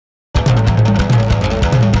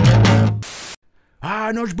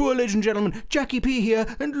bonjour, ladies and gentlemen. Jackie P here,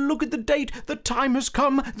 and look at the date. The time has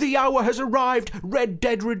come. The hour has arrived. Red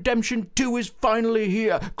Dead Redemption 2 is finally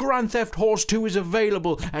here. Grand Theft Horse 2 is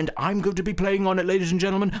available, and I'm going to be playing on it, ladies and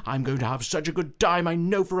gentlemen. I'm going to have such a good time. I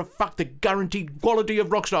know for a fact the guaranteed quality of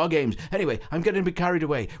Rockstar games. Anyway, I'm getting a bit carried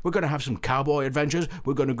away. We're going to have some cowboy adventures.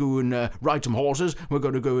 We're going to go and ride some horses. We're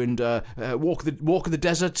going to go and walk the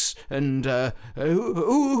deserts, and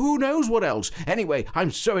who knows what else. Anyway,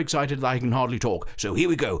 I'm so excited that I can hardly talk. So here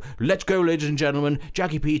we go. Let's go, ladies and gentlemen.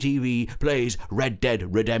 Jackie P TV plays Red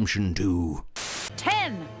Dead Redemption 2.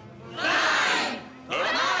 10, 9,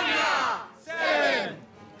 7,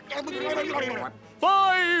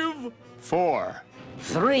 5, 4,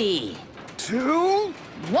 3, 2,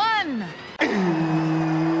 1.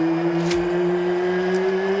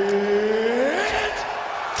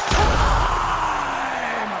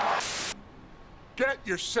 get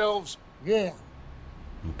yourselves warm.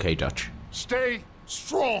 Okay, Dutch. Stay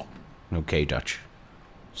strong. Okay, Dutch.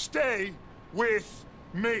 Stay with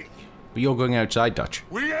me. But you're going outside, Dutch.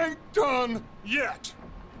 We ain't done yet.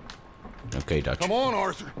 Okay, Dutch. Come on,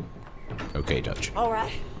 Arthur. Okay, Dutch. All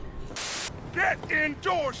right. Get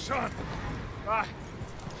indoors, son.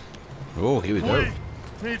 Oh, here we go.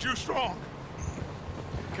 We need you strong.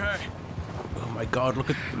 Okay. Oh my God! Look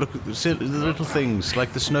at the little things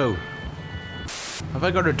like the snow. Have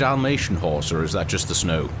I got a Dalmatian horse, or is that just the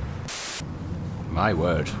snow? My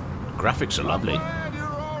word, the graphics are lovely. Glad you're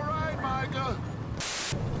all right, Micah.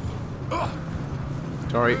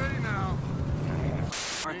 Sorry. Now.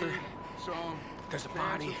 Arthur, there's a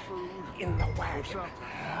body in the wagon.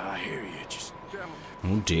 I hear you. Just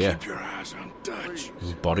Oh dear. keep your eyes on Dutch.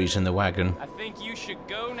 Bodies in the wagon. I think you should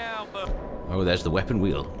go now, but... Oh, there's the weapon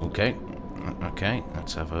wheel. Okay. Okay,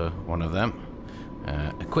 let's have one of them.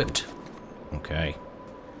 Equipped. Okay.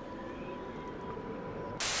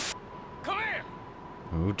 Come here!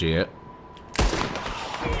 Oh dear.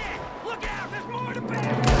 Look out! There's more to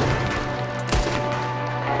bed!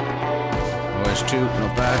 Oh, there's two.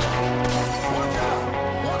 Not bad.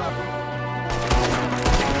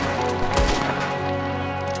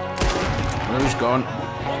 Oh, he's gone.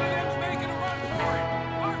 One of them's making a run for it!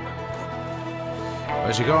 Arthur!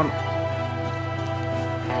 Where's he gone?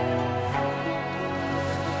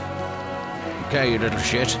 Okay, you little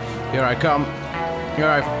shit. Here I come. Here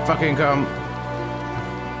I fucking come.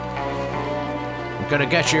 I'm gonna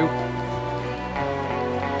get you.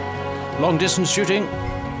 Long distance shooting.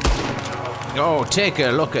 Oh, take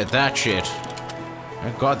a look at that shit.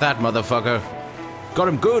 I got that motherfucker. Got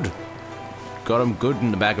him good. Got him good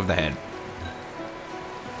in the back of the head.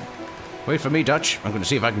 Wait for me, Dutch. I'm gonna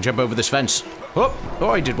see if I can jump over this fence. Oh,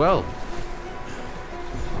 I did well.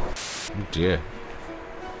 Oh dear.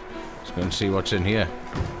 Let's go and see what's in here.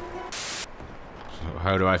 So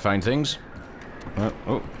how do I find things?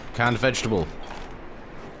 Oh, canned vegetable.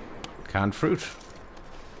 Canned fruit.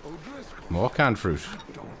 More canned fruit.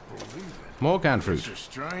 More canned fruit. It's a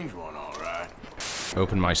strange one, all right.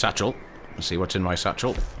 Open my satchel. Let's see what's in my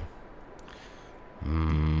satchel.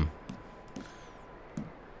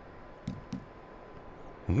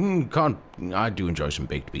 I do enjoy some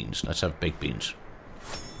baked beans. Let's have baked beans.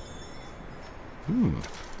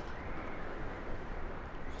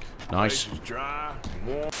 Nice. Place is dry,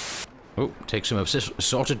 warm. Oh, take some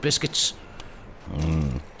assorted biscuits.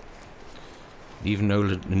 Even though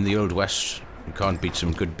in the Old West, you can't beat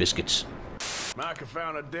some good biscuits. Micah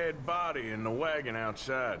found a dead body in the wagon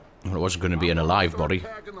outside. Well, it wasn't going to be an alive body.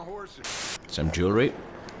 Packing the horses. Some jewelry.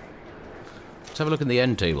 Let's have a look in the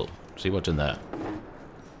end table. See what's in there.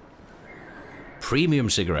 Premium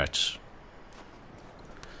cigarettes.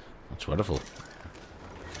 That's wonderful.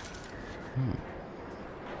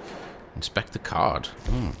 Inspect the card.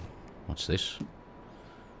 What's this?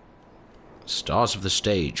 Stars of the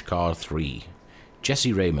Stage, Car 3.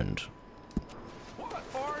 Jesse Raymond. What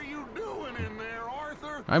are you doing in there,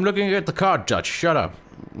 Arthur? I'm looking at the card, Dutch. Shut up.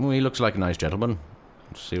 Well, he looks like a nice gentleman.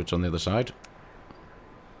 Let's see what's on the other side.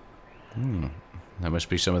 That must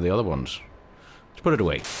be some of the other ones. Let's put it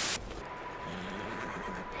away.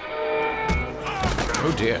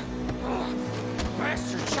 Oh dear.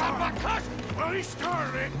 Bastard shot my cousin. Well, he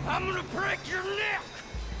started it. I'm gonna break your neck.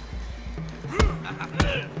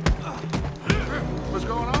 What's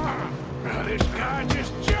going on? This guy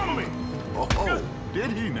just jumped me. Oh,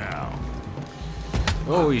 did he now?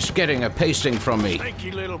 Oh, he's getting a pasting from me.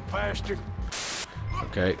 Stinky little bastard.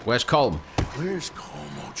 Okay, where's Colm? Where's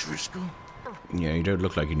Colm O'Driscoll? Yeah, you don't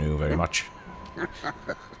look like you knew very much.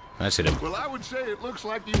 That's hit him. Well, I would say it looks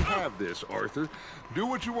like you have this, Arthur. Do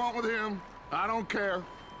what you want with him. I don't care.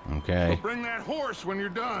 Okay. But bring that horse when you're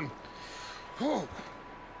done. Oh.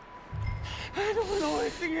 I don't know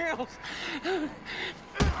anything else.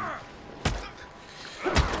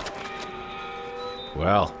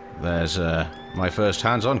 Well, there's my first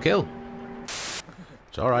hands-on kill.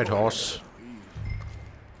 It's alright, horse.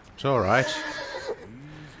 It's alright.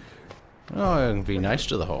 Oh, I can be nice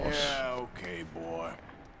to the horse. Yeah, okay, boy.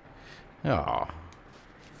 Ah.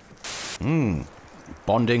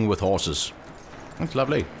 Bonding with horses. That's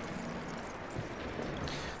lovely.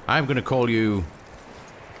 I'm gonna call you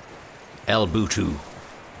El Butu.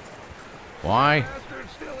 Why?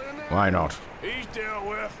 Why not? He's dealt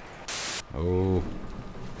with. Oh.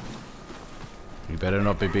 You better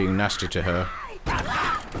not be being nasty to her.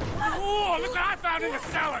 Oh, look what I found in the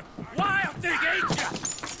cellar! Wild thing, ain't ya?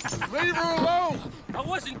 Leave her alone. I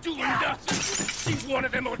wasn't doing nothing. She's one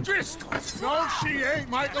of them O'Driscolls. No, she ain't,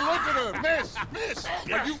 Michael. Look at her. Miss.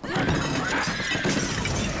 Are you...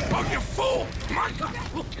 Oh, you fool! Michael!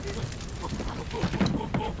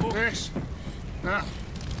 Miss. Now,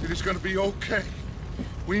 it is going to be okay.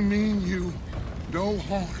 We mean you no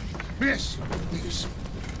harm. Miss.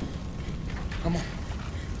 Come on.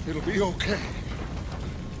 It'll be okay.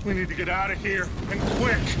 We need to get out of here, and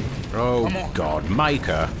quick. Oh, Come on. God,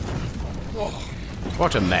 Micah. Oh,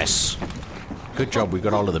 What a mess. Good job we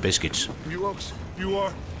got all of the biscuits. you folks, you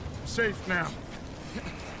are safe now.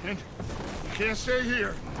 And you can't stay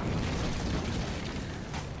here.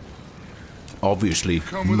 Obviously,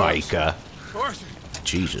 Come with Micah. Arthur.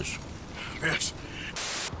 Jesus. Miss.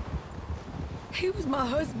 He was my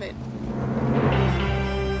husband.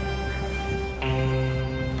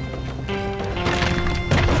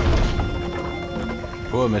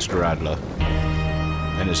 Poor Mr. Adler.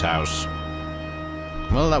 In his house.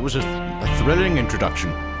 Well, that was a thrilling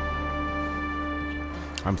introduction.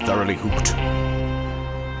 I'm thoroughly hooked.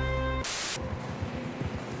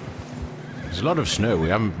 There's a lot of snow. We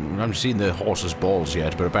haven't seen the horse's balls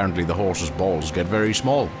yet, but apparently the horse's balls get very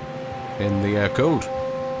small in the cold.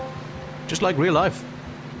 Just like real life.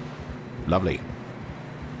 Lovely.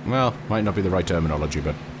 Well, might not be the right terminology,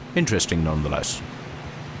 but interesting nonetheless.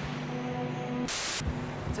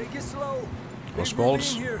 Take it slow. Horse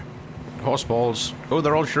balls. Horse balls. Oh,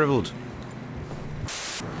 they're all shriveled.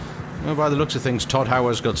 Oh, by the looks of things, Todd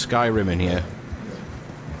Howard's got Skyrim in here.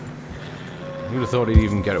 Who'd have thought he'd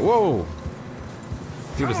even get it? Whoa!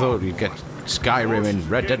 Who'd have thought he'd get Skyrim in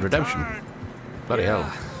Red Dead Redemption? Bloody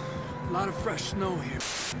hell. A lot of fresh snow here.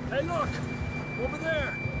 Hey, look! Over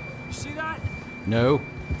there! You see that? No.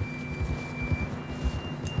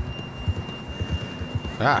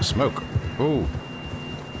 Ah, smoke. Oh.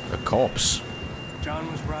 A corpse.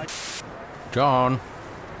 John was right. John.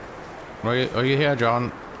 Are you here,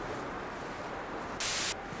 John?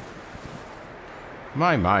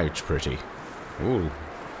 My, it's pretty. Ooh.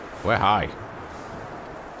 We're high.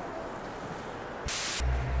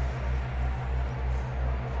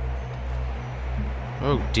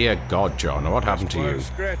 Oh, dear God, John. What happened to Quite you? a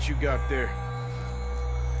scratch you got there.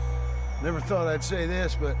 Never thought I'd say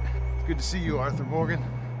this, but it's good to see you, Arthur Morgan.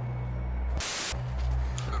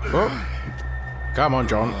 Oh. Come on,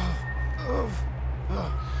 John.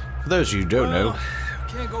 For those of you who don't know,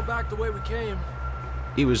 Can't go back the way we came.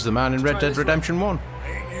 he was the man in Red Dead Redemption 1.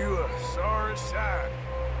 Ain't you a sorry sight?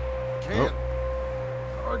 Can't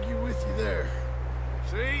argue with you there.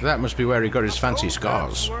 See? That must be where he got his fancy You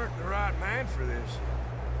scars. weren't the right man for this.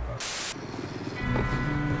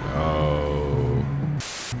 Oh.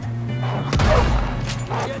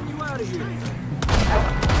 Getting you out of here.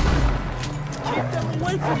 Keep them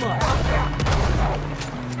away from us.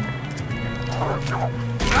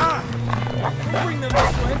 Bring them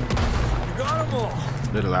this way. You got them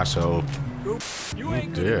all. Little asshole. You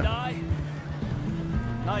ain't dear. gonna die.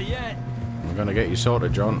 Not yet. I'm gonna get you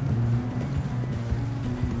sorted, John.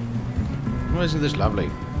 Oh, isn't this lovely?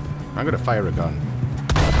 I'm gonna fire a gun.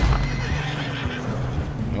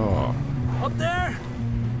 Oh. Up there.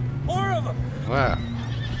 More of them. Where?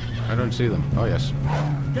 I don't see them. Oh, yes.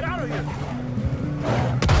 Get out of here.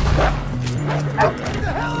 Get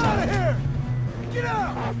the hell out of here. Get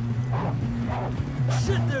out.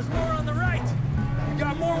 Shit, there's more on the right. You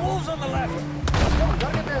got more wolves on the left.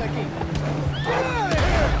 Get out of here.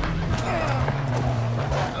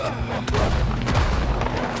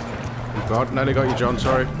 God, nearly got you, John.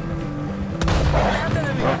 Sorry.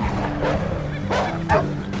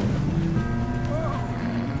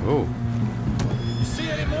 Oh. You see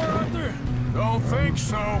any more, Arthur? Don't think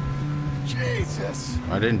so. Jesus.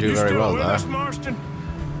 I didn't do You very still well with there. us, Marston?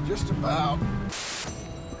 Just about.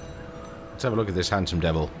 Let's have a look at this handsome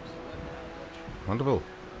devil. Wonderful.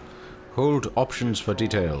 Hold options for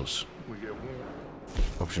details.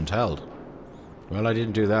 Options held. Well, I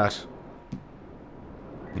didn't do that.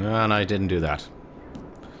 And I didn't do that.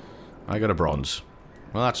 I got a bronze.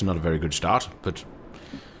 Well, that's not a very good start, but...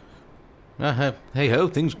 hey-ho,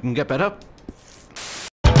 things can get better.